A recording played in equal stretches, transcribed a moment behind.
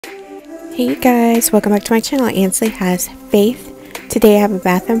Hey guys, welcome back to my channel. Ansley Has Faith. Today I have a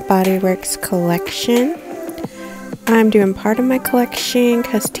Bath & Body Works collection. I'm doing part of my collection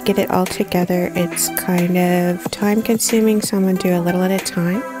because to get it all together it's kind of time consuming, so I'm going to do a little at a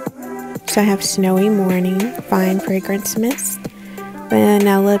time. So I have Snowy Morning, Fine Fragrance Mist,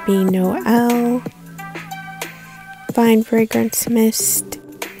 Vanilla Bean Noel, Fine Fragrance Mist,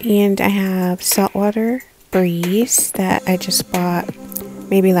 and I have Saltwater Breeze that I just bought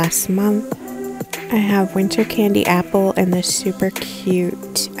maybe last month. I have Winter Candy Apple and this super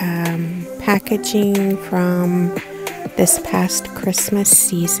cute packaging from this past Christmas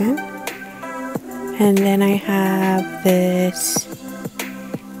season. And then I have this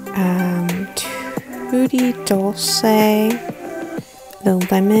Tutti Dulce, the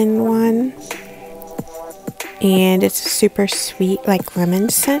lemon one. And it's a super sweet, like lemon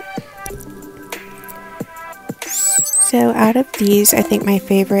scent. So out of these, I think my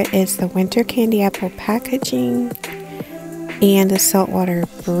favorite is the Winter Candy Apple packaging and the Saltwater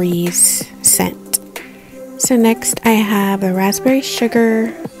Breeze scent. So next I have the Raspberry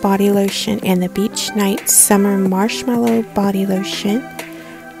Sugar Body Lotion and the Beach Nights Summer Marshmallow Body Lotion.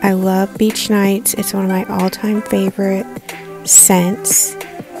 I love Beach Nights. It's one of my all-time favorite scents.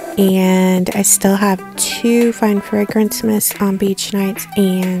 And I still have 2 Fine Fragrance Mists on Beach Nights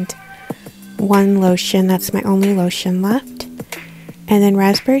and 1 lotion. That's my only lotion left. And then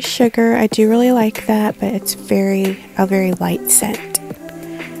Raspberry Sugar, I do really like that, but it's a very light scent.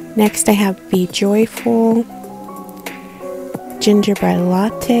 Next I have Be Joyful, Gingerbread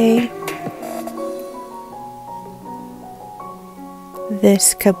Latte,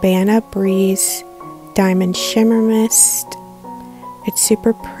 this Cabana Breeze Diamond Shimmer Mist. It's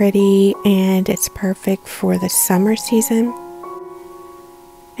super pretty and it's perfect for the summer season.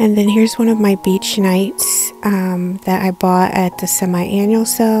 And then here's one of my Beach Nights that I bought at the semi-annual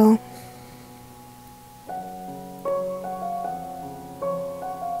sale.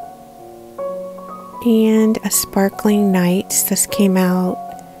 And a Sparkling Nights. This came out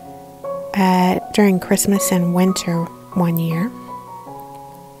during Christmas and winter one year.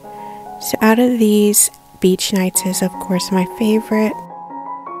 So out of these, Beach Nights is of course my favorite.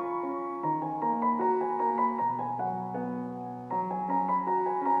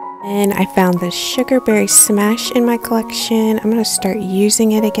 And I found this Sugarberry Smash in my collection. I'm going to start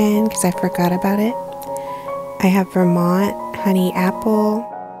using it again because I forgot about it. I have Vermont Honey Apple.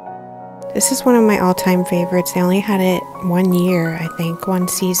 This is one of my all-time favorites. I only had it 1 year, I think, 1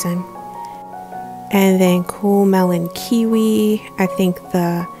 season. And then Cool Melon Kiwi. I think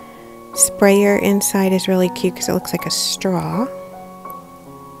the sprayer inside is really cute because it looks like a straw.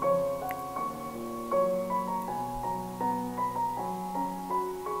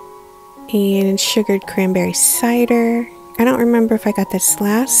 And Sugared Cranberry Cider. I don't remember if I got this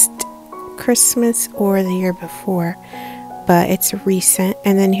last Christmas or the year before, but it's recent.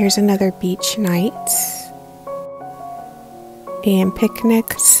 And then here's another Beach Nights. And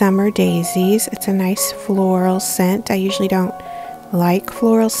Picnic Summer Daisies. It's a nice floral scent. I usually don't like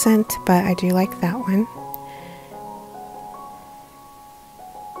floral scent, but I do like that one.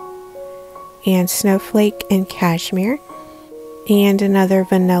 And Snowflake and Cashmere. And another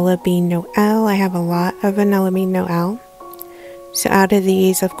Vanilla Bean Noel. I have a lot of Vanilla Bean Noel. So out of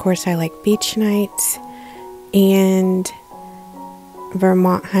these, of course, I like Beach Nights. And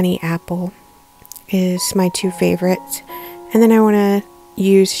Vermont Honey Apple is my 2 favorites. And then I want to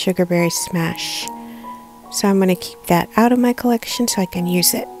use Sugarberry Smash. So I'm going to keep that out of my collection so I can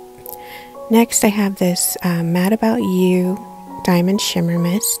use it. Next I have this Mad About You Diamond Shimmer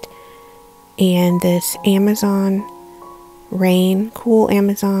Mist. And this Amazon Rain, Cool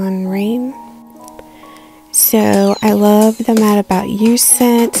Amazon Rain. So I love the Mad About You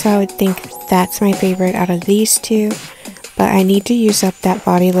scent, so I would think that's my favorite out of these 2. But I need to use up that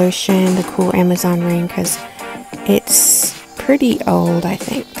body lotion, the Cool Amazon Rain, because it's pretty old, I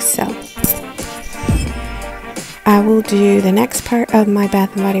think. So I will do the next part of my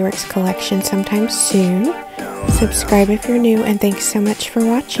Bath & Body Works collection sometime soon. Subscribe if you're new, and thanks so much for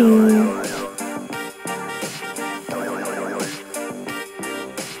watching.